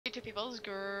two people. This is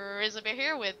Grizzly Bear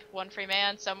here with one free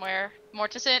man somewhere,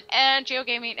 Mortensen and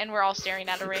GeoGaming, and we're all staring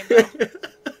at a rainbow.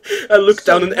 I look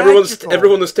down and everyone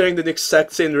is staring in the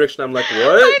exact same direction. I'm like, what?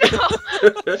 I know.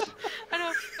 I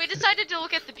know. We decided to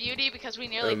look at the beauty because we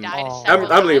nearly died.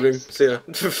 I'm leaving. See ya.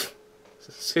 See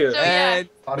ya. So, yeah. And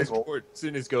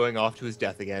Mortensen is going off to his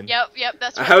death again. Yep.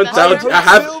 That's I right. haven't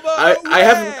died.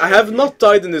 I have not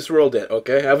died in this world yet.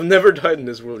 Okay, I've never died in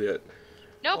this world yet.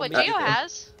 No, but Geo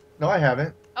has. No, I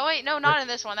haven't. Oh wait, no, not in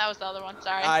this one. That was the other one.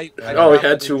 Sorry. Oh, we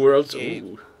had two worlds.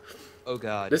 Ooh. Oh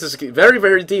god. This is very,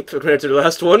 very deep compared to the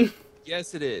last one.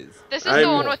 Yes, it is. This is the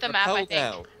one with the map, I think.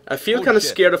 Down. I feel kind of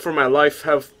scared for my life.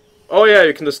 Oh yeah,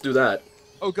 you can just do that.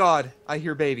 Oh god, I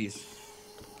hear babies.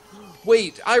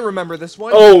 Wait, I remember this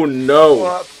one. Oh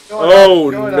no! Oh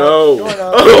no!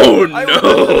 Oh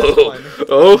no!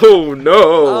 Oh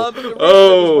no! The reason it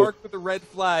was marked with a red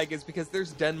flag is because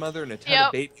there's Den Mother and a ton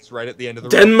of babies right at the end of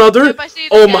the road. Den Mother? Yep,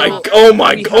 oh my god! Oh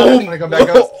my god!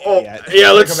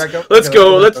 Yeah, let's go. Let's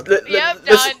no.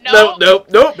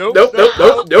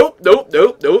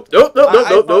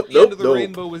 The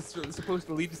rainbow was supposed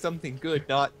to lead to something good,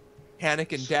 not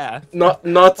panic and death. Not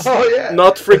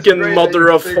freaking mother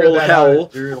of all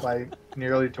hell. You're like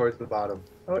nearly towards the bottom.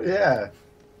 Oh yeah.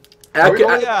 I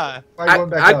could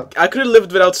have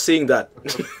lived without seeing that.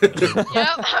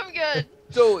 Yep, I'm good.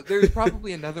 So there's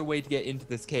probably another way to get into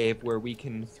this cave where we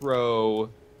can throw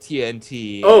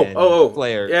TNT and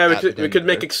flare. Yeah, we could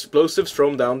make explosives, throw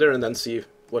them down there, and then see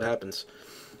what happens.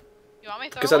 You want me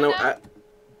to throw one down?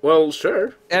 Well,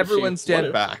 sure. Everyone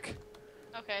stand back.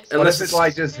 Okay. So unless it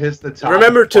like just hits the top.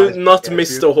 Remember to not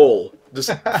miss the hole. Just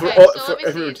so for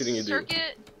everything you do.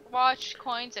 Circuit, watch,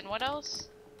 coins, and what else?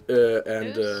 Yeah.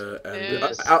 I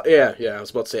was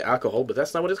about to say alcohol, but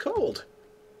that's not what it's called.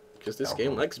 Because this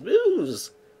game likes booze.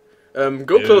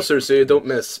 Go closer so you don't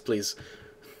miss, please.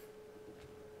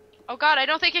 Oh god, I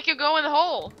don't think I could go in the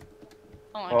hole.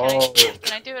 Hold on,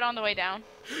 can I do it on the way down?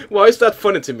 Why is that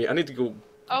funny to me? I need to go.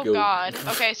 Oh god.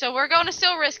 Okay, so we're going to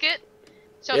still risk it.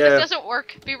 So if it doesn't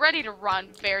work, be ready to run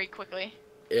very quickly.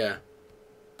 Yeah.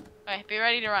 Okay, be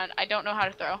ready to run. I don't know how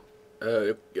to throw.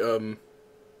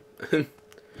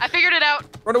 I figured it out.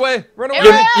 Run away! Run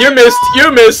away! You missed!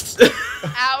 You missed!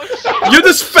 Ouch! You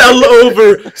just fell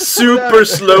over super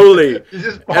slowly. You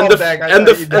just fall back.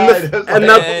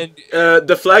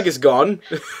 The flag is gone.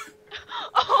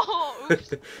 Oh,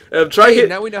 oops.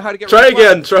 Now we know how to get Try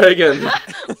again. Try again.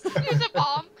 Use a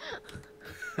bomb.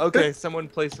 Okay, someone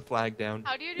place the flag down.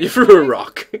 How do you do You threw a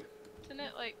rock. Isn't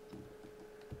it like...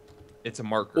 It's a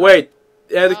marker. Wait.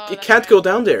 It can't go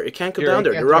down there. It can't go down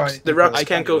there. The rocks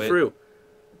can't go through.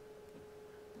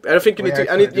 I don't think you need to.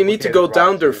 You need to go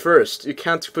down there first. You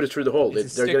can't put it through the hole.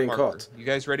 They're getting caught. You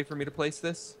guys ready for me to place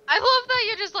this? I love that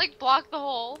you just like block the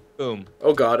hole. Boom.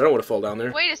 Oh god, I don't want to fall down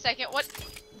there. Wait a second. What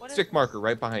stick marker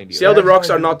right behind you. See how the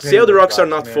rocks are not. See how the rocks are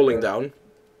not falling down.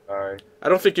 Alright. I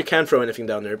don't think you can throw anything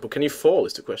down there, but can you fall?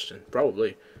 Is the question.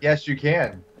 Probably. Yes, you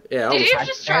can. Yeah. Did you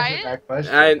just try it?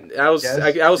 I was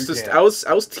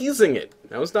teasing it.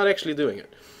 I was not actually doing it.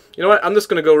 You know what? I'm just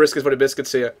gonna go risk it for the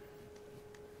biscuits here.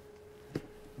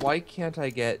 Why can't I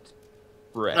get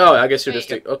bread? Oh, I guess you're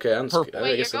just okay. I'm just.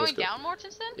 Wait, you're going down,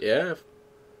 Mortensen? Yeah.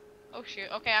 Oh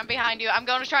shoot. Okay, I'm behind you. I'm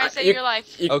going to try and save your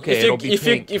life.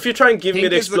 If you try and give me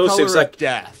the explosives, like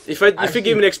death. if you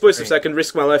give me the explosives, I can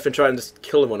risk my life and try and just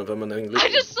kill one of them and then leave. I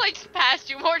just like passed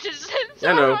you, Mortensen. So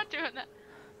I know. I'm not doing that.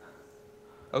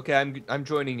 Okay, I'm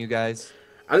joining you guys.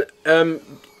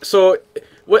 So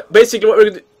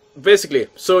basically,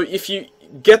 so if you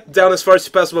get down as far as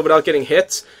possible without getting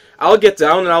hit, I'll get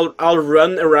down and I'll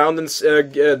run around and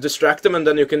distract them, and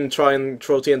then you can try and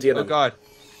throw TNT at them. Oh god.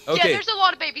 Okay. Yeah, there's a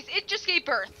lot of babies. It just gave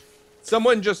birth.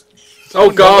 Someone oh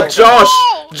god, Josh!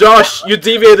 No! Josh, you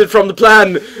deviated from the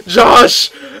plan! Josh!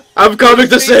 I'm coming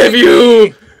to save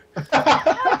you!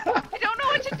 I don't know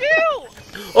what to do!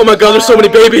 Oh my god, there's so many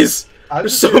babies!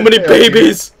 There's so many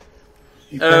babies!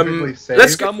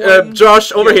 Let's go,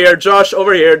 Josh, over here, Josh,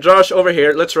 over here, Josh, over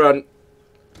here, let's run.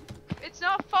 It's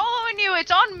not following you, it's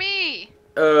on me!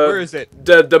 Where is it?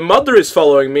 The mother is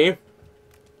following me.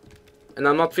 And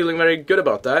I'm not feeling very good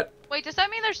about that. Wait, does that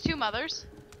mean there's two mothers?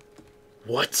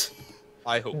 What?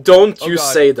 I hope. Don't you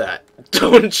say that.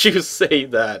 Don't you say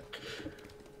that.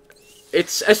 I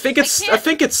think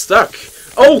it's stuck.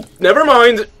 Oh, never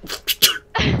mind.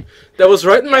 That was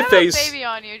right in my face. You have a baby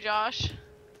on you, Josh.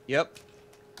 Yep.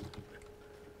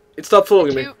 It stopped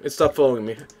following me. It stopped following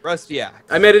me. Rusty axe.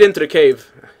 I made it into the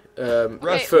cave.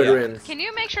 Further in. Can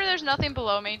you make sure there's nothing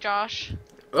below me, Josh?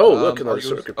 Oh, look, another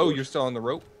circuit. Oh, you're still on the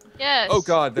rope? Yes. Oh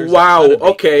god, there's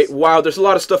okay, wow, there's a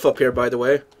lot of stuff up here, by the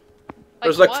way. There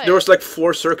was like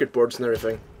 4 circuit boards and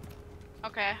everything.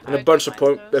 Okay. And a bunch of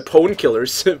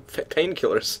painkillers.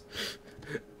 Painkillers.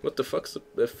 What the fuck's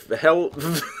the hell?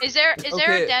 Is there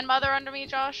a den mother under me,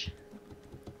 Josh?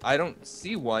 I don't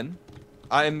see one.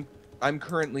 I'm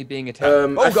currently being attacked.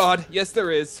 Oh god, yes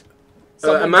there is.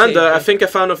 Amanda, I think I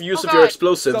found enough use of your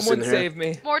explosives in here. Someone save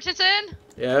me. Mortensen?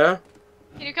 Yeah?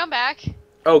 Can you come back?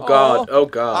 Oh god, oh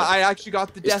god. I actually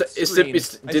got the death screen.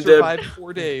 I did survived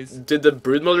 4 days. Did the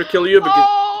broodmother kill you? Because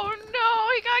Oh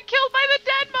no, he got killed by the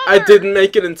den mother! I didn't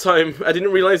make it in time. I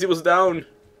didn't realize it was down.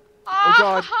 Oh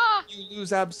god, you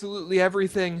lose absolutely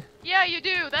everything. Yeah, you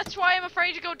do. That's why I'm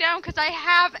afraid to go down, because I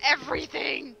have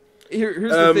everything.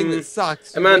 Here's the thing that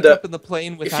sucks. You Amanda, wake up in the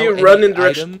plane without if you run in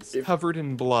items covered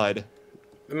in blood.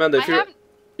 Amanda,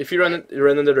 if you run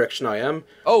in the direction I am,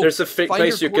 there's a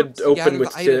place you could open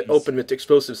with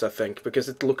explosives, I think, because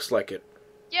it looks like it.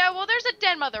 Yeah, well, there's a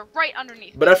den mother right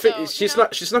underneath. But I think she's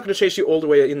not going to chase you all the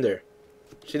way in there.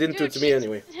 She didn't do it to me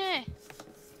anyway.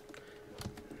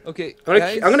 Okay,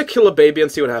 I'm gonna kill a baby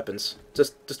and see what happens,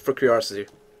 just for curiosity.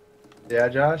 Yeah,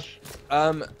 Josh.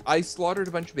 I slaughtered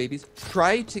a bunch of babies.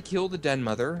 Try to kill the den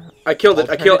mother. I killed it.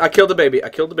 I killed the baby. I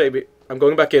killed the baby. I'm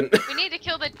going back in. We need to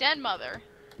kill the den mother.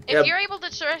 If you're able to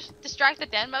distract the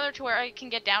den mother to where I can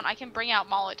get down, I can bring out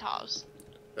Molotovs.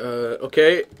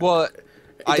 Okay. Well,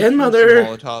 I den mother.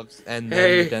 Molotovs, and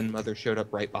then the den mother showed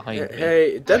up right behind me.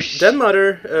 Hey, den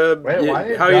mother.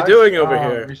 Wait, how are you doing over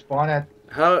here? Respawn at.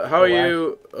 How are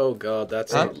you? Oh god,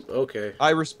 that's okay.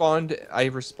 I respond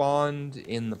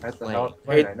in the plane.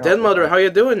 Hey, den mother, how you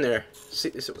doing there?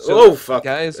 Oh fuck,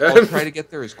 guys! I'll try to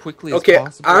get there as quickly as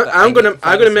possible. I'm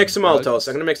gonna make some Molotovs.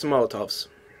 I'm gonna make some Molotovs.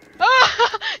 Oh,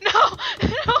 no,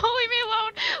 leave me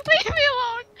alone. Leave me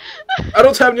alone. I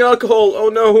don't have any alcohol. Oh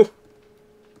no.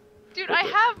 Dude, I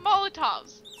have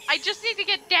Molotovs. I just need to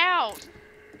get down.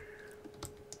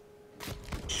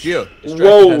 Gio,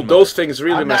 whoa, those things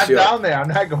really mess you up. I'm not down there.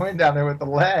 I'm not going down there with the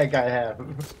lag I have.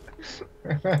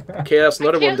 Okay, that's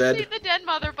another one dead. I can't see the den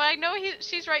mother, but I know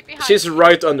she's right behind She's me.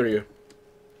 right under you.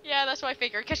 Yeah, that's what I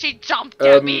figured, because she jumped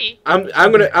at me. I'm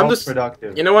just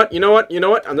productive. You know what?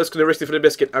 I'm just gonna risk it for the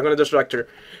biscuit. I'm gonna distract her.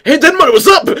 Hey, den mother, what's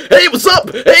up? Hey, what's up?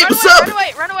 Hey, what's up?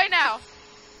 Run away now.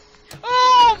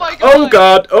 Oh my god. Oh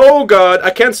god, oh god, I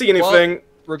can't see anything. Well,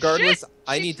 regardless,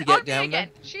 I need to get down there.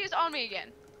 She is on me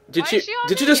again. Did you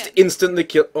just instantly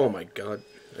kill? Oh my god!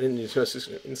 I didn't just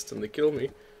instantly kill me.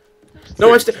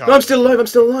 No, I'm still alive. I'm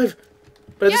still alive.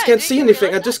 But I just can't see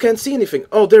anything. I just can't see anything.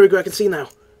 Oh, there we go. I can see now.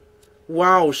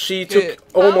 Wow, she took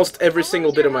almost every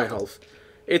single bit of my health.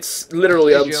 It's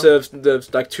literally like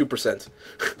 2%.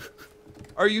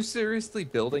 Are you seriously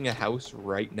building a house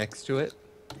right next to it?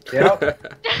 Yep.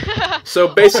 So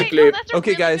basically, wait, no, that's a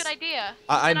really guys, good idea.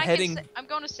 I'm heading. I'm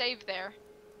going to save there.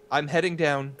 I'm heading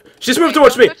down. She's moved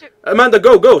towards me. Amanda,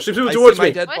 go! She's moved towards me.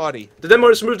 My dead body. The den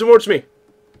mother's moved towards me.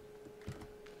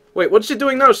 Wait, what's she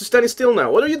doing now? She's standing still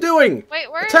now. What are you doing? Wait,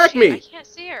 where Attack is she? me! I can't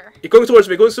see her. You're going towards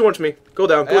me. Going towards me. Go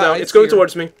down. Go down. It's going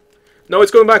towards me. No,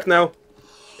 it's going back now.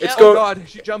 It's going. Oh god,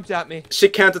 she jumped at me. She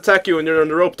can't attack you when you're on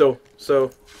the rope, though.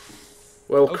 So,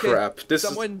 well, crap.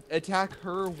 Someone attack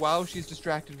her while she's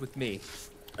distracted with me.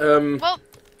 Well,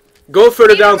 go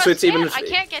further down so it's even. I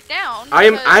can't get down.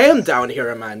 I am down here,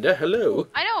 Amanda. Hello.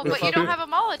 I know, but you don't have a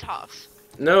Molotov.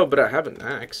 No, but I have an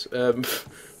axe.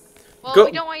 Well,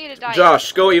 we don't want you to die.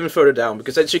 Josh, go even further down,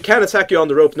 because she can attack you on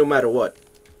the rope no matter what.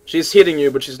 She's hitting you,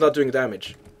 but she's not doing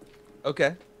damage.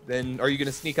 Okay. Then, are you going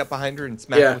to sneak up behind her and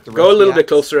smack her with the rope? Go a little bit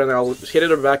closer and I'll hit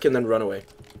her back and then run away.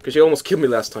 Because she almost killed me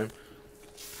last time.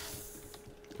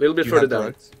 A little bit further down.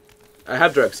 Drugs? I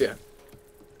have drugs, yeah.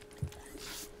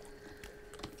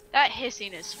 That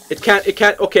hissing is... It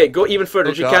can't, okay, go even further.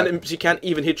 Oh, she can't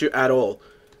even hit you at all.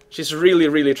 She's really,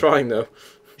 really trying, though.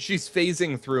 She's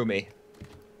phasing through me.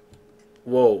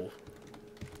 Whoa.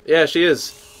 Yeah, she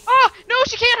is. Oh, no,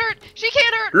 she can't hurt! She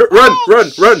can't hurt!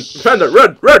 Run! Panda,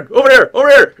 run! Over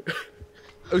here!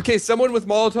 Okay, someone with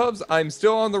Molotovs, I'm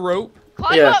still on the rope.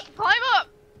 Climb up!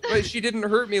 But she didn't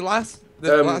hurt me last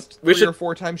 3 or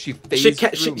 4 times she phased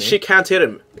through me. She can't hit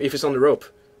him if he's on the rope.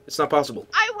 It's not possible.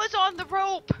 I was on the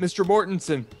rope! Mr.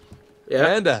 Mortensen. Yeah?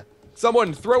 Amanda,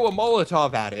 someone throw a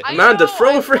Molotov at it. Amanda,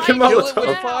 throw a freaking Molotov! Kill it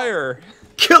with fire!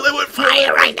 Kill it with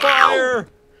fire right now!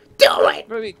 Do it!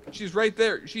 I mean, she's right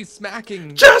there. She's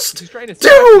smacking. Just she's trying to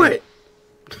do it!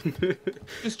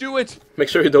 Just do it! Make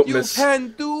sure you don't miss. You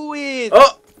can do it!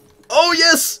 Oh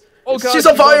yes! Oh god, she's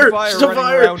on fire! She's on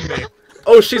fire!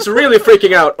 Oh, she's really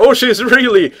freaking out. Oh, she's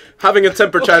really having a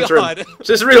temper tantrum. God.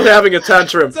 She's really having a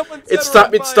tantrum. It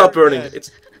stopped burning.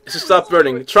 It's stopped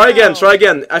burning. Try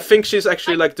again. I think she's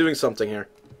actually like doing something here.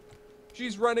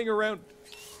 She's running around.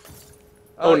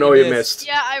 Oh no, you missed.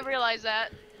 Yeah, I realize that.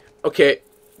 Okay,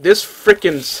 This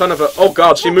freaking son of a... Oh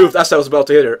god, she moved as I was about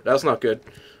to hit her. That's not good.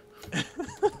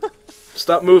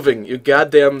 Stop moving, you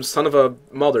goddamn son of a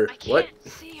mother. I What?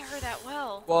 can't see her that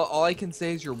well. Well, all I can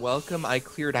say is you're welcome. I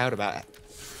cleared out about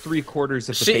 3/4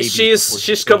 of the babies.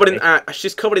 She's covered in ash.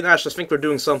 She's covered in ash. I think we're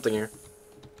doing something here.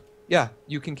 Yeah,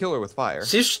 you can kill her with fire.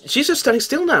 She's just standing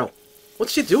still now.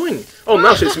 What's she doing? Oh,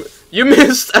 now she's... You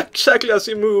missed exactly as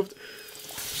she moved.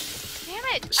 Damn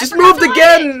it! She's I forgot moved to light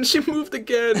again! She moved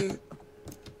again!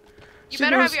 You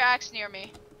better have your axe near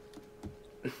me.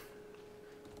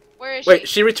 Where is Wait, she?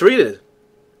 she retreated.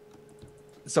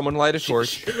 Someone light a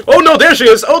torch. Oh no, there she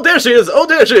is! Oh, there she is! Oh,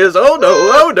 there she is! Oh no,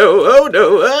 oh no, oh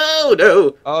no, oh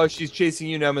no! Oh, she's chasing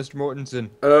you now, Mr. Mortensen.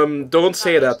 Don't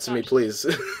say that to me, please.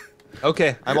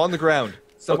 Okay, I'm on the ground.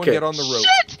 Someone Okay. get on the rope.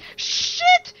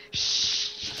 Shit!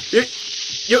 Shit!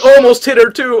 You almost hit her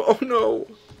too! Oh no.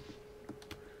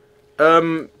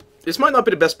 This might not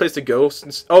be the best place to go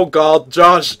since... Oh god,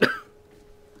 Josh!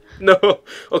 No.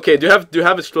 Okay, do you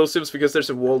have explosives? Because there's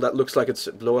a wall that looks like it's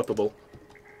blow-upable.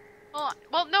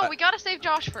 Well, no, we gotta save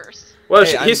Josh first. Well,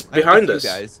 Hey, he's I'm behind with us. you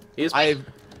guys. He's... I've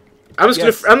I'm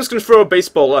just gonna throw a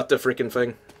baseball at the freaking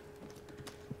thing.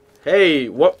 Hey,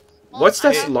 what's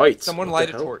that Hey, light? someone What light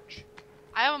the a hell? torch.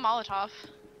 I have a Molotov.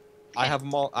 I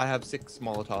have 6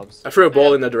 Molotovs. I threw a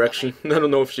ball in that direction. I don't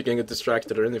know if she can get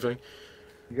distracted or anything.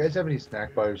 You guys have any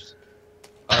snack bars?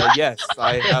 Yes,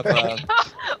 I have.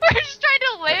 We're just trying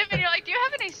to live, and you're like, "Do you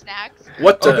have any snacks?"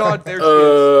 What the? Oh god, there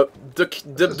she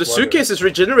The suitcase is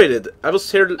regenerated. I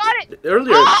was here Got it.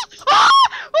 earlier.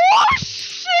 Oh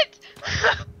shit!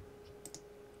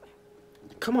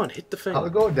 Come on, hit the thing. I'll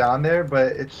go down there, but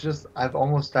it's just I've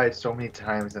almost died so many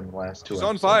times in the last 2 She's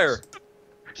on episodes. fire.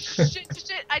 Shit!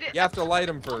 I did. You have to light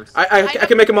them first. I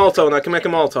can make a Molotov. I can make a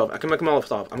Molotov. I can make a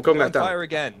Molotov. I'm going on back down. fire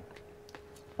again.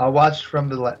 I'll watch from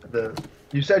the.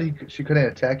 You said she couldn't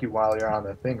attack you while you're on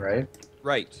the thing, right?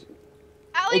 Right.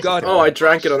 At Oh, least- God. Oh, I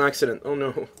drank it on accident. Oh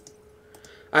no.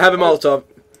 I have a Molotov.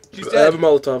 She's I have a dead.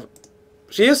 Molotov.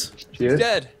 She is? She is?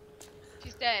 Dead.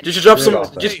 She's dead. Did you drop Good some?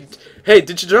 also. Hey,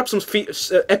 did you drop some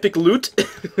epic loot?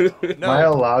 Am I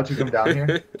No. allowed to come down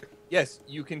here? Yes,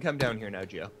 you can come down here now,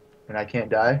 Gio. And I can't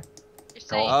die? You're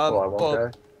saying. Oh, I won't well,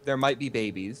 die? there might be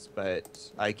babies, but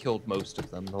I killed most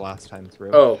of them the last time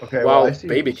through. Oh, Okay, wow, well, I see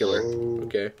baby you. killer. So,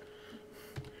 Okay.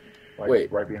 like,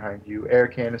 Wait. right behind you. Air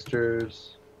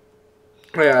canisters.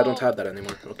 Oh yeah, I don't have that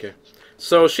anymore. Okay.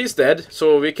 So she's dead,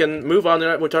 so we can move on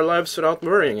with our lives without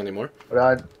worrying anymore. But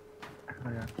I.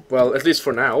 Well, at least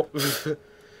for now.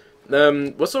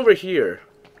 What's over here?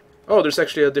 Oh, there's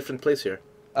actually a different place here.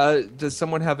 Does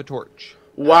someone have a torch?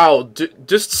 Wow,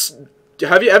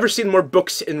 have you ever seen more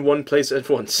books in one place at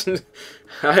once?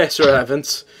 I sure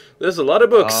haven't. There's a lot of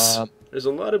books. There's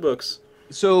a lot of books.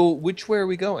 So, which way are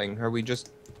we going? Are we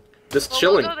just... Just Well,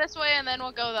 chilling. we'll go this way, and then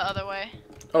we'll go the other way.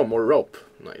 Oh, more rope.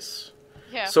 Nice.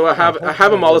 Yeah. So I have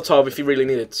a Molotov if you really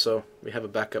need it. So we have a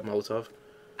backup Molotov.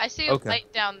 I see a Okay.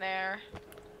 light down there.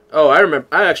 Oh, I remember.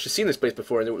 I actually seen this place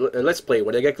before in a Let's Play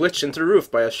where they get glitched into the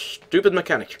roof by a stupid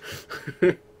mechanic.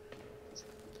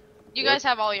 You guys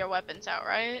have all your weapons out,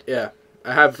 right? Yeah,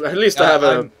 I have. At least I Yeah, have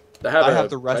a. I have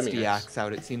the climbing rusty axe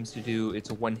out. It seems to do... It's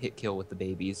a one-hit kill with the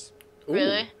babies. Ooh.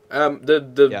 Really?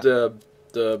 The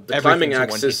climbing Everything's a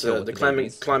axe one-hit is kill with the the climbing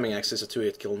babies. climbing axe is a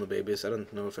 2-hit kill on the babies. I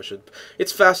don't know if I should.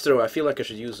 It's faster though. I feel like I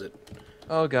should use it.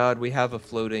 Oh god, we have a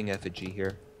floating effigy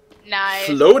here. Nice.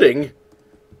 Floating.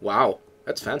 Wow,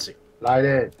 that's fancy. Light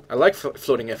it. I like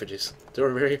floating effigies. They're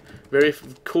very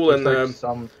cool It's and like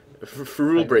some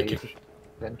rule breaking.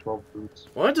 10, 12 boots.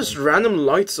 Why are there random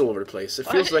lights all over the place? It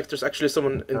feels What? like there's actually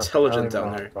someone I don't intelligent even know down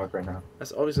how there. to talk right now.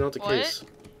 That's always not the What? case.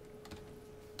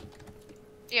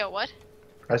 Yeah, what?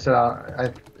 I said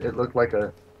it looked like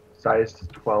a size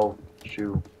 12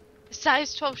 shoe.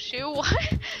 Size 12 shoe?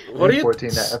 What? What are you? 14,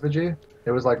 that effigy?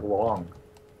 It was like long.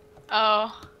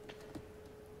 Oh.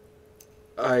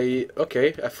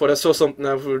 Okay. I thought I saw something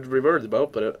I would revert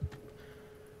about, but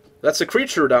that's a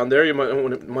creature down there. You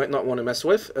might not want to mess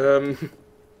with.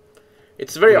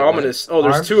 It's very Wait, what? ominous. Oh,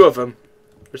 there's Arms? 2 of them.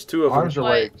 There's 2 of Arms them. or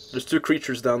What? legs? There's 2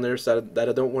 creatures down there that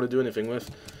I don't want to do anything with.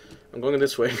 I'm going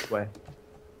this way. Way.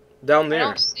 Down I there.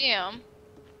 don't see him.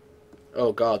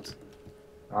 Oh God.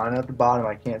 On at the bottom,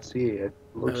 I can't see. It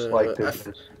looks like there's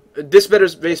This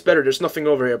is better. There's nothing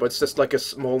over here, but it's just like a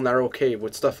small narrow cave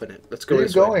with stuff in it. Let's go Where are you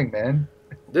this way. going, man?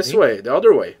 This way. The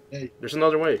other way. Hey. There's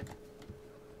another way.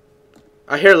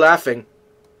 I hear laughing.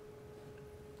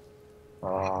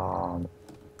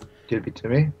 Could it be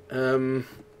Timmy?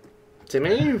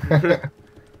 Timmy?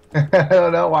 I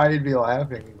don't know why he'd be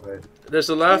laughing, but There's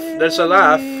a laugh. There's a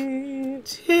laugh.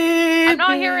 I'm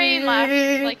not hearing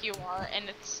laughs like you are, and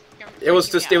it's It was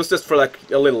just for like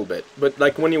a little bit, but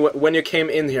like when you came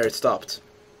in here, it stopped.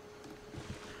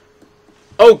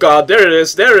 Oh God, there it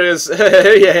is, there it is.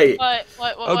 Hey. What?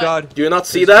 Oh God. Do you not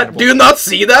see that? Do you not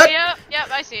see that?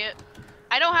 Yep, I see it.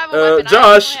 I don't have a weapon.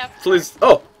 Josh, I only have please.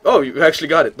 Oh, you actually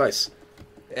got it. Nice.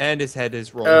 And his head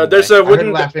is rolling. There's away. a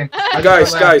wooden.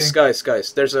 Guys,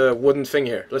 Guys. There's a wooden thing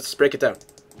here. Let's break it down.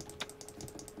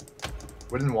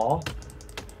 Wooden wall?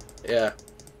 Yeah.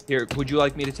 Here, would you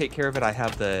like me to take care of it? I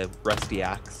have the rusty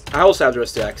axe. I also have the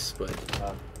rusty axe, but.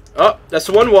 Oh, that's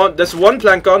one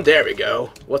plank on. There we go.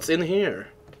 What's in here?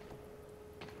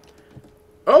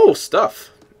 Oh, stuff.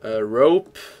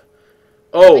 Rope.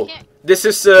 Oh, this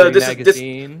is this.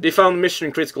 They found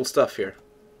mission critical stuff here.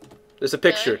 There's a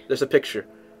picture. There's a picture.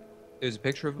 There's a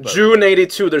picture of a boat. June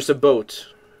 '82. There's a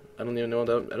boat. I don't even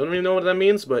know what that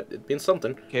means, but it means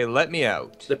something. Okay, let me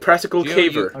out. The practical Gio,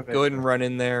 caver. Okay. Go ahead and run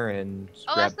in there and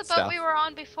grab that's the stuff. boat we were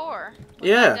on before.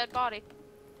 Yeah. Dead body.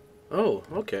 Oh,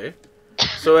 okay.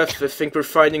 So I think we're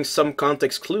finding some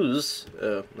context clues.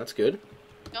 That's good.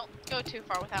 Don't go too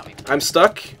far without me. I'm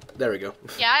stuck. There we go.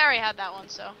 Yeah, I already had that one,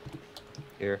 so.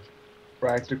 Here.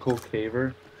 Practical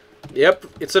caver. Yep,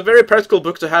 it's a very practical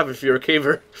book to have if you're a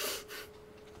caver.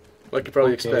 Like you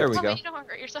probably expect. There we go. You don't want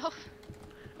to hurt yourself.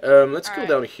 Let's go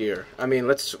down here. I mean,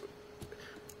 let's...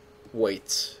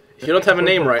 Wait. You don't have a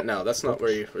name right now. That's not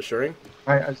where you're reassuring.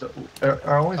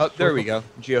 Oh, there we go.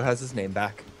 Gio has his name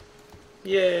back.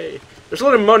 Yay. There's a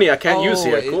lot of money I can't use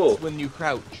here. Cool. It's when you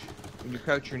crouch. When you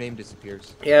crouch, your name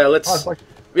disappears. Yeah, let's...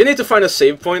 We need to find a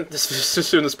save point as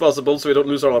soon as possible so we don't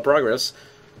lose all our progress.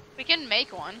 We can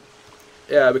make one.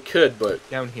 Yeah, we could, but...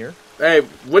 Down here? Hey,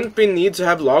 wouldn't we need to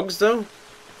have logs, though?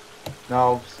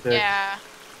 No, sticks. Yeah.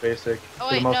 Basic. Oh,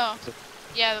 wait, no.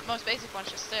 Yeah, the most basic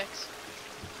one's just sticks.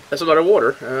 That's a lot of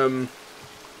water.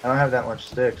 I don't have that much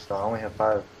sticks, though. I only have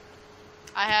 5.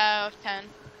 I have 10.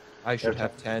 I should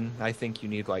have 10. I think you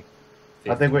need, like,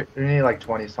 50. I think we need, like,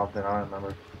 20-something. I don't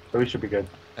remember. So we should be good.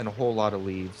 And a whole lot of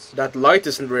leaves. That light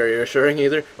isn't very reassuring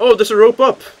either. Oh, there's a rope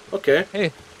up. Okay.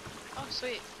 Hey. Oh,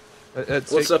 sweet.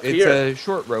 What's up here? It's a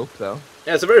short rope, though.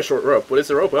 Yeah, it's a very short rope, but it's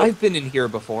a rope up. I've been in here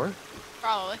before.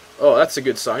 Probably. Oh, that's a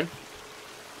good sign.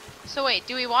 So wait,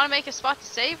 do we want to make a spot to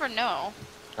save or no?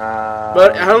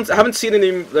 But I haven't seen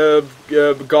any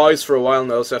guys for a while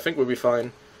now, so I think we'll be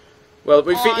fine. Well,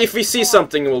 if we see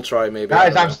something, we'll try maybe.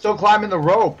 Guys, I'm still climbing the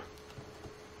rope.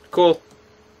 Cool.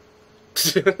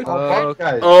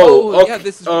 Guys. Oh, yeah,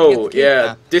 this is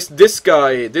yeah. This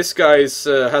guy's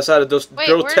has had a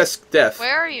grotesque death.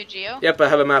 Where are you, Gio? Yep, I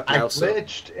have a map now. I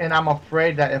glitched, and I'm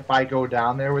afraid that if I go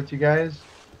down there with you guys,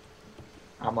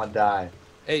 I'm gonna die.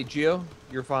 Hey, Gio,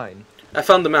 you're fine. I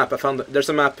found the map. There's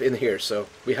a map in here, so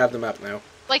we have the map now.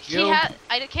 Like Gio,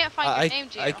 I can't find your name,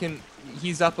 Gio.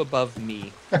 He's up above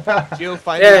me. Gio,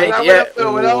 find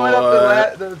When I went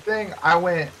up the thing, I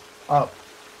went up.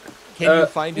 Can you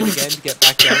find it again to get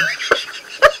back down?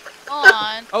 Hold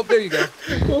on. Oh, there you go.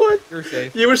 What? You're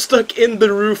safe. You were stuck in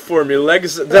the roof for me,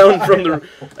 legs down from the roof.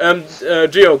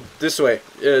 Gio, this way.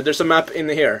 There's a map in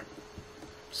here.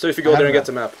 So if you go there and get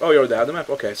the map. Oh, you already have the map?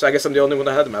 Okay, so I guess I'm the only one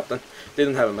that had the map then.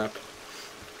 Didn't have a map.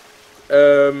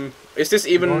 Is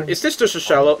this just a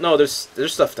shallow? No, there's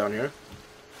stuff down here.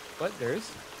 What? There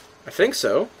is? I think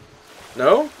so.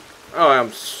 No?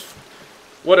 Oh,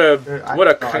 what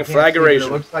a conflagration.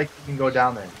 It looks like you can go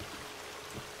down there.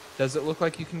 Does it look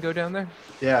like you can go down there?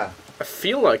 Yeah. I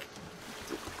feel like...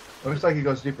 It looks like it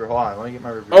goes deeper. Hold on, let me get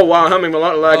my review. Oh wow, I'm having a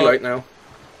lot of lag right now.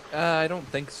 I don't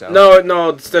think so. No,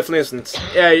 it definitely isn't.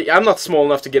 Yeah, I'm not small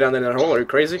enough to get down in that hole. Are you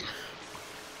crazy?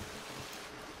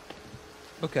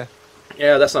 Okay.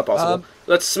 Yeah, that's not possible.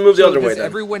 Let's move the other way then. Does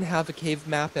everyone have a cave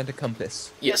map and a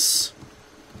compass? Yes.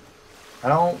 I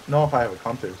don't know if I have a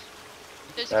compass.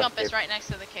 There's a compass right next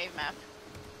to the cave map.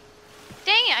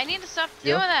 Dang it, I need to stop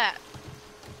doing that.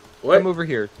 What? Come over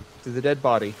here to the dead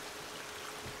body.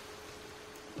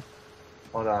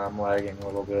 Hold on, I'm lagging a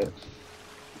little bit.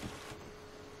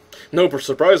 No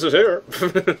surprises here.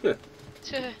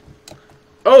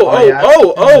 Oh,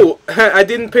 I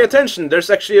didn't pay attention. There's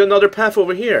actually another path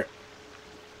over here.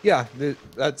 Yeah,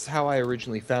 that's how I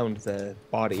originally found the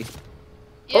body.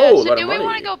 Yeah, so do we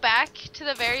want to go back to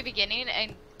the very beginning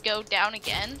and go down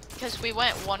again? Because we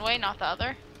went one way, not the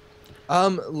other.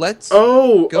 Let's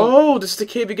go. This is the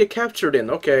cave you get captured in.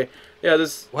 Okay. Yeah,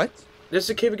 this... What? This is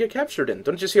the cave you get captured in.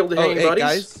 Don't you see all the hanging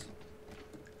bodies?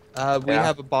 Guys. We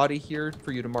have a body here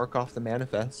for you to mark off the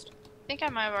manifest. I think I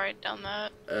might have already done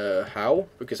that. How?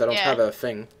 Because I don't have a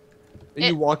thing.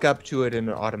 You walk up to it and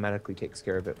it automatically takes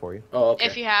care of it for you. Oh, okay.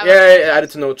 If you have add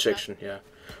it to note section, yeah.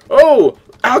 Oh!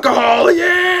 Alcohol,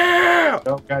 yeah!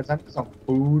 Oh, guys, I need some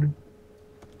food.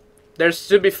 There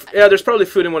should be. Yeah, there's probably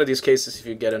food in one of these cases if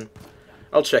you get in.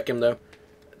 I'll check him though.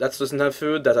 That doesn't have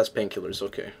food. That has painkillers.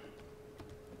 Okay.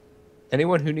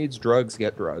 Anyone who needs drugs,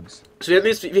 get drugs. So at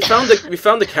least we found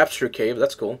the capture cave.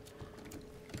 That's cool.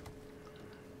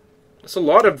 There's a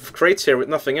lot of crates here with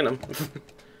nothing in them.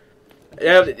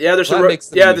 yeah. There's a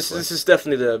yeah. This is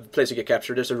definitely the place you get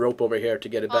captured. There's a rope over here to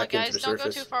get it back into the surface.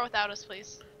 Guys, don't go too far without us,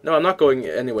 please. No, I'm not going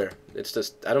anywhere. It's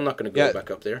just I'm not going to go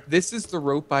back up there. This is the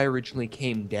rope I originally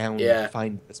came down to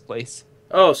find this place.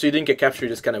 Oh, so you didn't get captured, you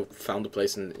just kind of found the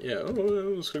place and, yeah,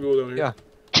 oh, let's go down here.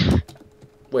 Yeah.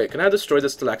 Wait, can I destroy the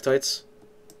stalactites?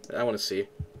 I want to see.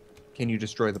 Can you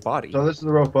destroy the body? So this is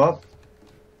the rope up?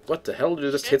 What the hell? Did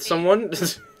you just hit someone?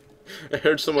 I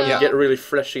heard someone get a really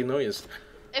fleshy noise.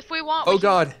 If we want, oh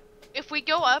god. If we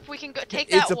go up, we can go take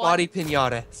that one. It's a body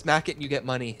pinata. Smack it and you get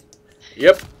money.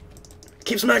 Yep.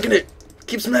 Keep smacking it.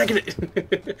 Keep smacking it.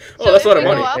 Oh, so that's a lot of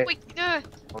money.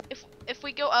 If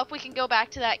we go up, we can go back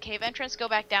to that cave entrance, go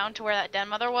back down to where that den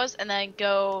mother was, and then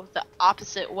go the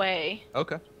opposite way.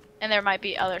 Okay. And there might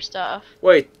be other stuff.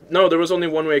 Wait, no, there was only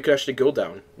one way you could actually go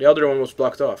down. The other one was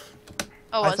blocked off.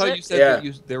 Oh, was I thought it? you said that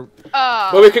you there.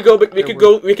 Well, we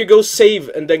could go save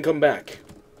and then come back.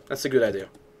 That's a good idea.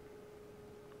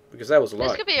 Because that was a lot.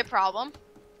 This could be a problem.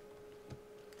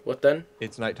 What then?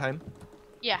 It's nighttime.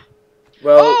 Yeah.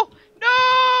 Well. Oh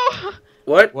no!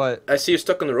 What? What? I see you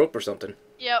stuck on the rope or something.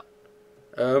 Yep.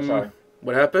 Sorry.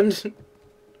 What happened?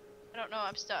 I don't know.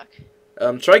 I'm stuck.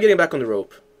 Try getting back on the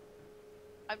rope.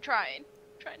 I'm trying.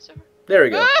 So far. There we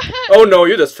go. Oh no,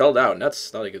 you just fell down.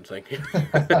 That's not a good thing.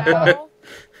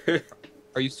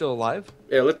 Are you still alive?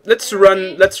 Yeah, let's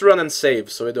run and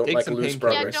save so we don't Take lose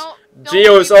progress. Yeah, don't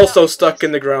Geo is also stuck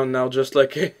in the ground now, just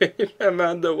like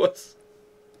Amanda was.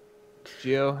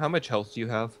 Geo, how much health do you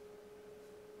have?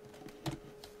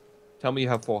 Tell me you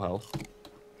have full health.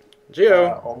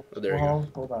 Geo. Oh, there you go.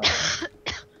 Hold on.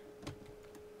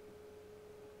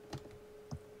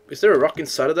 Is there a rock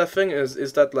inside of that thing?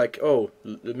 Is that like,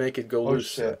 make it go loose?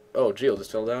 Shit. Oh, Geo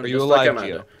just fell down. Are you just alive, like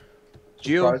Geo?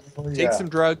 Geo, take some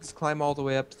drugs, climb all the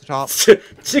way up to the top.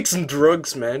 Take some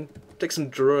drugs, man. Take some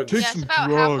drugs. Yeah, it's about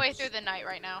halfway through the night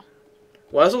right now.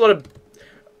 Well, there's a lot of...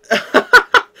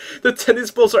 The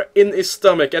tennis balls are in his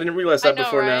stomach. I didn't realize that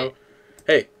before now.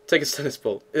 Hey, take his tennis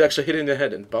ball. It actually hit him in the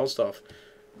head and bounced off.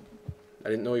 I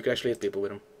didn't know you could actually hit people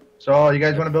with them. So, you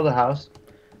guys want to build a house?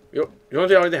 You know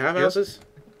they already have houses?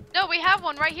 No, we have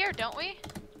one right here, don't we?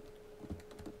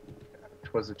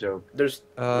 Which was a joke. There's...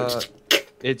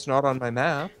 It's not on my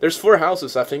map. There's 4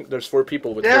 houses, I think. There's 4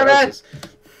 people with 4 houses.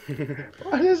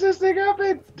 What is this thing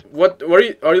happening? What? Are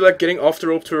you like getting off the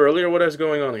rope too early, or what is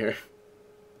going on here?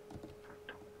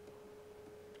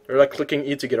 Or like clicking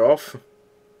E to get off?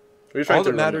 All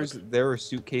that matters, there are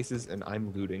suitcases and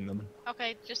I'm looting them.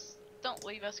 Okay, just don't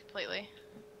leave us completely.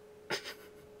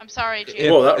 I'm sorry,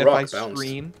 Gio. Whoa, that rock if I bounced.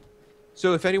 scream,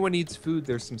 so if anyone needs food,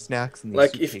 there's some snacks in these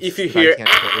like suitcases. if you hear,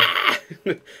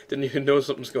 then you know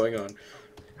something's going on.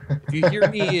 If you hear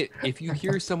me, if you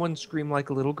hear someone scream like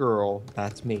a little girl,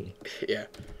 that's me. Yeah.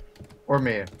 Or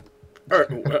me. Or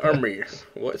me.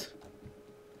 What?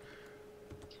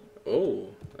 Oh,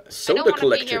 soda I don't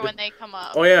collector. Be here when they come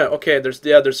up. Oh yeah, okay.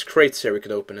 There's crates here we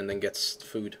could open and then get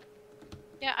food.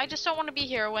 Yeah, I just don't want to be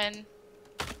here when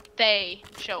they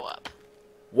show up.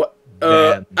 What?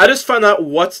 I just found out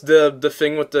what the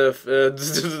thing with the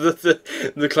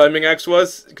the climbing axe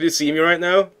was. Can you see me right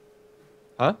now?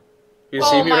 Huh? You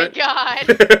see me right? God!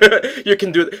 You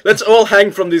can do it. Let's all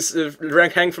hang from these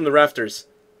hang from the rafters.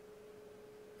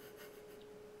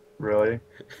 Really?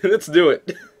 Let's do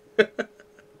it.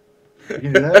 You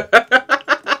can do that?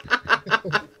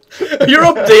 You're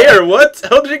up there. What?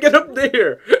 How did you get up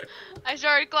there? I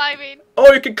started climbing.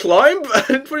 Oh, you can climb? I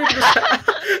didn't put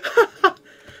it.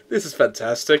 This is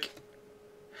fantastic.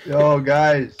 Yo,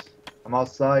 guys, I'm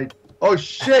outside. Oh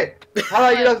shit! How do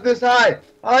I get up this high?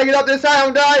 How do I get up this high?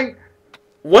 I'm dying.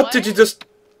 What did you just?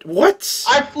 What?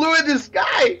 I flew in the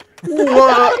sky.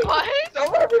 What? What?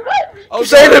 Someone revive me. Oh,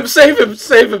 save him! Save him!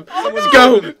 Save him! Oh, Let's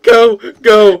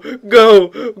no.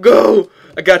 go!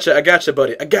 I gotcha,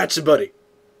 buddy. I gotcha, buddy.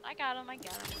 I got him.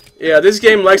 Yeah, this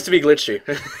game likes to be glitchy.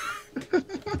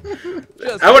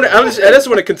 I just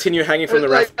want to continue hanging from the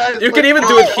raft. You can even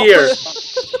do it here.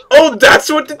 Oh, that's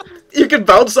what you can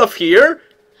bounce off here.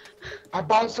 I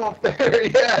bounced off there.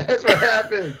 Yeah, that's what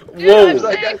happened. Whoa! I was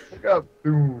like, I took up.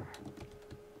 Ooh.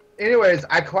 Anyways,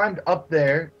 I climbed up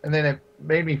there, and then it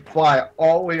made me fly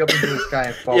all the way up into the sky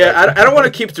and fall. Yeah, I don't want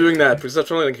to keep doing that because that's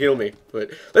trying to kill me.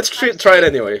 But let's try it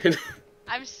anyway.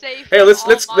 I'm safe. Hey,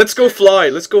 let's go fly.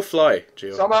 Let's go fly,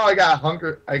 Gio. Somehow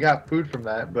I got food from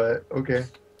that, but okay.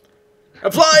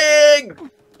 I'm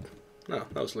flying. No,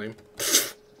 that was lame.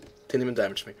 Didn't even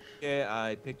damage me. Okay,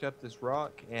 I picked up this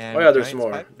rock and. Oh yeah, there's giant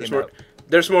more. spider There's came more. out.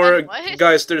 There's more, What?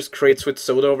 guys. There's crates with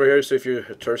soda over here, so if you're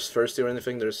thirsty or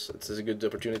anything, it's a good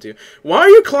opportunity. Why are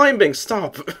you climbing?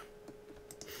 Stop.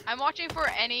 I'm watching for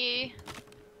any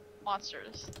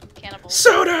monsters, cannibals.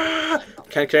 Soda!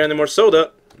 Can't carry any more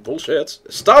soda. Bullshit.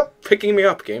 Stop picking me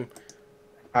up, game.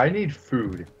 I need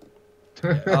food.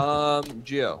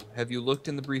 Gio, have you looked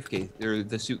in the briefcase or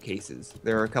the suitcases?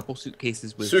 There are a couple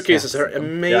suitcases with Suitcases snacks are in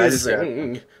them.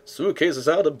 amazing. Suitcases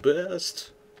are the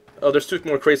best. Oh, there's 2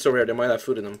 more crates over here. They might have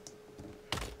food in them.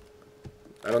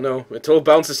 I don't know. It all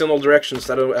bounces in all directions.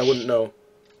 I wouldn't know.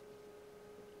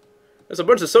 There's a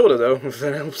bunch of soda though. If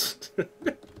that helps.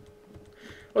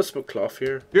 Oh, smoke cloth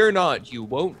here. Fear not, you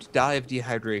won't die of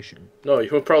dehydration. No, you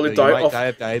will probably So you die might of. die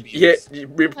of diabetes. Yeah,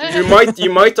 you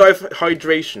might die of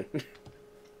hydration.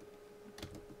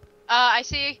 I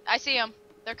see them.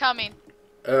 They're coming.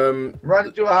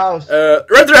 Run to a house. Run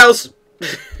to the house.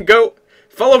 Go.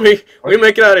 Follow me. We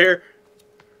make it out of here.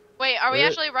 Wait, are we Where-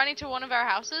 actually running to one of our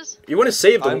houses? You want to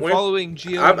save them? I'm following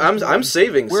Gio. I'm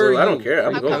saving, Where so are I don't you? care.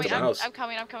 I'm I'm going coming. to my house. I'm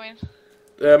coming.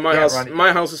 My Yeah, house. Ronnie.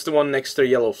 My house is the one next to the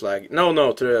yellow flag. No,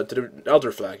 to the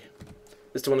other flag.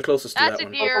 It's the one closest to That's that a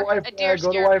one. deer. Go to the white A deer flag. Go to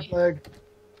the scared white me. flag.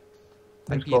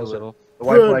 I Who's peed a closer? little. The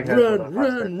white flag has Run, one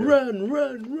of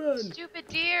us run. Stupid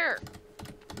deer.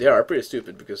 They are pretty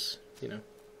stupid because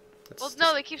That's, Well,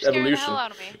 no, they keep scaring the hell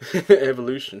out of me.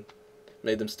 Evolution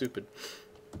made them stupid.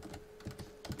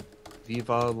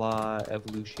 Viva la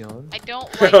evolution. I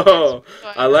don't like Oh, this, so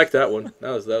I like that one.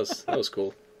 That was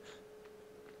cool.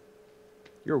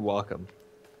 You're welcome.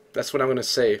 That's what I'm gonna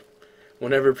say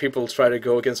whenever people try to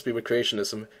go against me with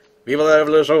creationism. Viva la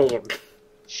evolution!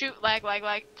 Shoot, lag.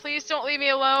 Please don't leave me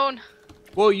alone.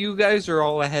 Well, you guys are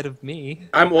all ahead of me.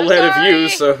 I'm all I'm ahead of you,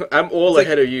 sorry. so I'm all It's like-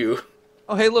 ahead of you.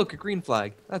 Oh, hey, look, a green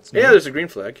flag. That's new. Yeah, there's a green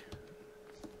flag.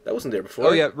 That wasn't there before.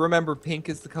 Oh, yeah, remember, pink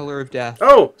is the color of death.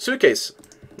 Oh, suitcase.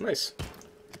 Nice.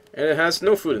 And it has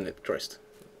no food in it. Christ.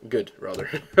 Good, rather.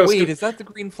 That was Wait, good. is that the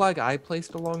green flag I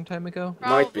placed a long time ago?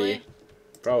 Might be.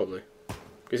 Probably.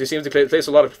 Because you seem to place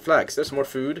a lot of flags. There's more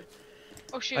food.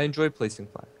 Oh shoot. I enjoy placing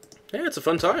flags. Yeah, it's a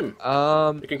fun time.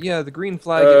 You can- yeah, the green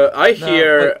flag. I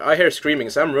no, hear screaming,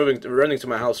 so I'm running to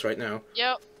my house right now.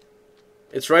 Yep.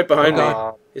 It's right behind me.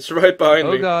 Uh, It's right behind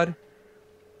Oh me. god.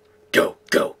 Go,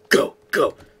 go, go,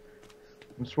 go.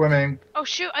 I'm swimming. Oh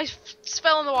shoot, I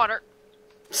fell in the water.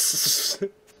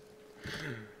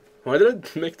 Why did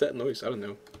I make that noise? I don't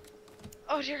know.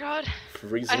 Oh dear God. For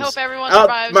reasons. I hope everyone Ah,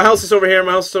 survives. my house is over here.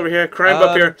 My house is over here. Crime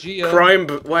up here. Gio. Crime.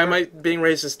 Why am I being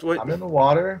racist? What? I'm in the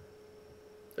water.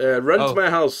 Run Oh. to my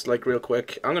house, like, real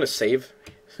quick. I'm gonna save.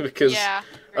 Because, Yeah.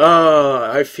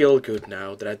 I feel good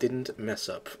now that I didn't mess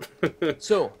up.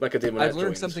 So, like I did when I I've learned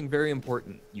joined. something very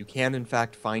important. You can, in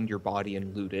fact, find your body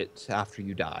and loot it after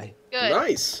you die. Good.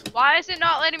 Nice. Why is it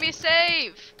not letting me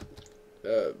save?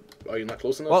 Are you not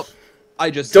close enough? Well, I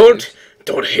just Don't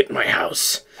hit my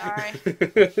house. Sorry.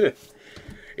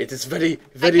 It is very, I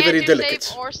very, can't very do delicate.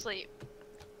 save or sleep.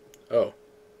 Oh.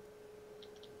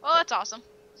 Well, that's awesome.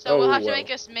 So Oh, we'll have to well. make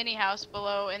this mini house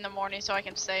below in the morning so I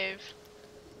can save.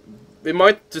 It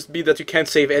might just be that you can't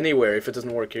save anywhere if it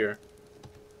doesn't work here.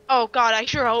 Oh God, I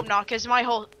sure hope not, because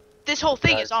this whole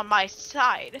thing is on my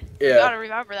side. Yeah. You gotta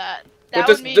remember that. But That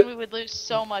this- would mean th- we would lose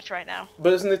so much right now.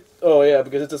 But isn't it? Oh yeah,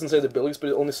 because it doesn't save the buildings, but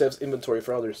it only saves inventory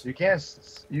for others. You can't.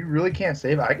 You really can't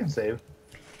save. I can save.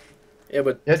 Yeah,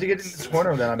 but You have to get in this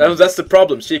corner then. I'm that's the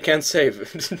problem. She can't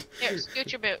save. Here,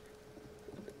 scoot your boot.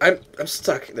 I'm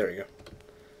stuck. There you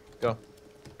go.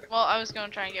 Well, I was gonna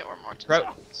try and get where Mortensen Crouch.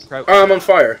 is. Crouch. Oh, I'm on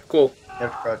fire. Cool. You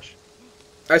have to crouch.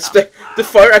 The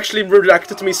fire actually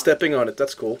reacted to me stepping on it.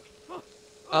 That's cool.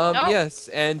 No. Yes,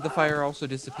 and the fire also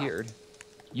disappeared.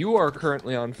 You are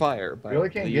currently on fire, but Really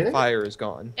can't the get it? fire is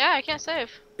gone. Yeah, I can't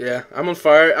save. Yeah, I'm on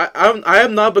fire. I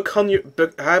have now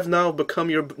become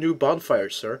your new bonfire,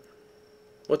 sir.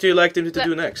 What do you like to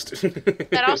do next?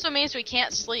 That also means we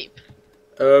can't sleep.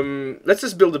 Let's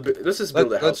just build a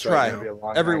Let's house try. right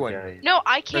now. Everyone. No,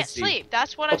 I can't Let's see. sleep.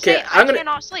 That's what I'm Okay, saying. I'm I gonna-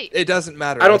 cannot sleep. It doesn't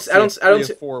matter. I don't- Let's see I don't- if I don't 3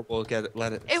 see- of 4 will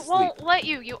let it It sleep. won't let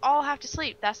you. You all have to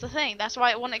sleep. That's the thing. That's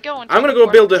why it wouldn't go until I'm gonna go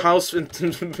before- build a house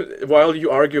while you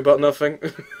argue about nothing,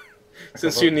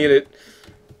 since you need it.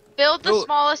 Build the Well-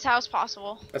 smallest house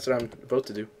possible. That's what I'm about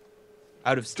to do.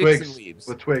 Out of sticks and Twigs. leaves.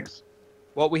 With twigs.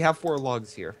 Well, we have 4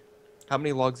 logs here. How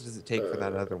many logs does it take for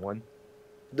that Uh, other one?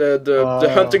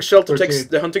 The hunting shelter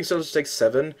 13. takes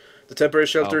 7. The temporary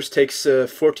shelters takes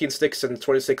 14 sticks and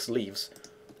 26 leaves.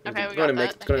 Okay, we I'm got gonna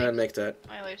that, I gonna think. make that.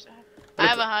 My leaves. I'm I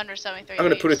have gonna 173. I'm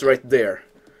gonna put leaves. it right there.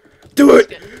 Do it.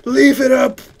 That's Leave it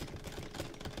up.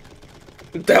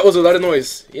 That was a lot of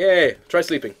noise. Yay! Try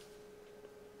sleeping.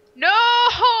 No!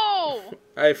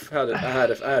 I've had it. I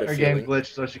had a Her game feeling.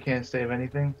 glitched, so she can't save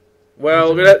anything.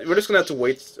 Well, we're just gonna have to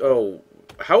wait. Oh,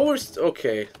 how was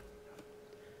okay?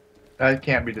 That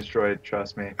can't be destroyed.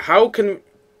 Trust me. How can?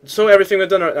 So everything we've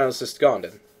done right now is just gone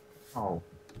then. Oh.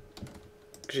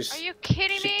 Are you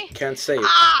kidding She me? can't save.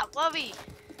 Ah, Lovey.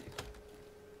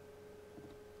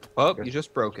 Oh, you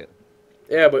just broke it.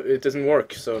 Yeah, but it doesn't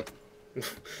work. So.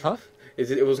 Huh?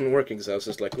 It wasn't working, so I was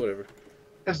just like, whatever.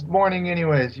 It's morning,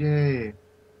 anyways. Yay.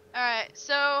 All right,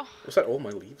 so Was that all my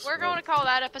leaves? we're going to call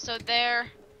that episode there.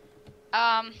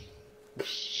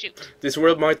 Shoot. This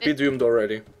world might be doomed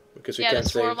already because we Yeah, can't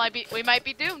this save. world might be. We might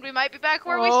be doomed. We might be back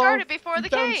where we started before the you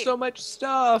found cave. so much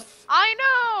stuff. I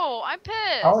know. I'm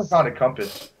I only pissed. found a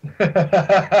compass.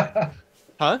 I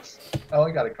Huh?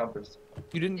 only got a compass.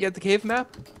 You didn't get the cave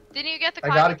map? Didn't you get the I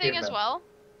got climbing a thing cave as map. well?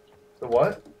 The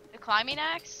what? The climbing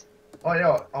axe? Oh,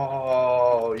 yeah.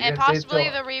 Oh, you And didn't save possibly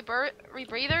till... the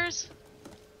rebreathers?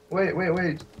 Wait.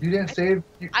 You didn't save...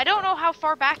 I don't know how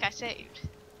far back I saved.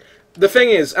 The thing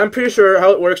is, I'm pretty sure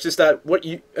how it works is that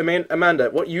Amanda,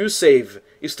 what you save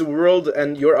is the world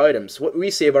and your items. What we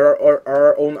save are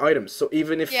our own items. So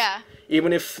even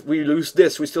if we lose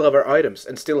this, we still have our items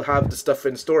and still have the stuff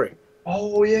in the story.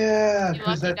 Oh, yeah. You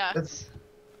 'Cause lucky that's... ducks.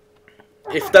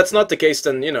 If that's not the case,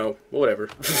 then, you know, whatever.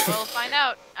 We'll find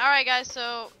out. Alright guys,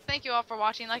 so thank you all for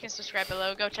watching. Like and subscribe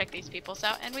below. Go check these peoples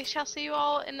out. And we shall see you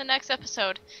all in the next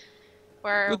episode.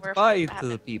 Where Goodbye we're to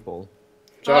the people.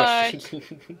 Josh.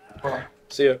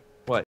 See ya.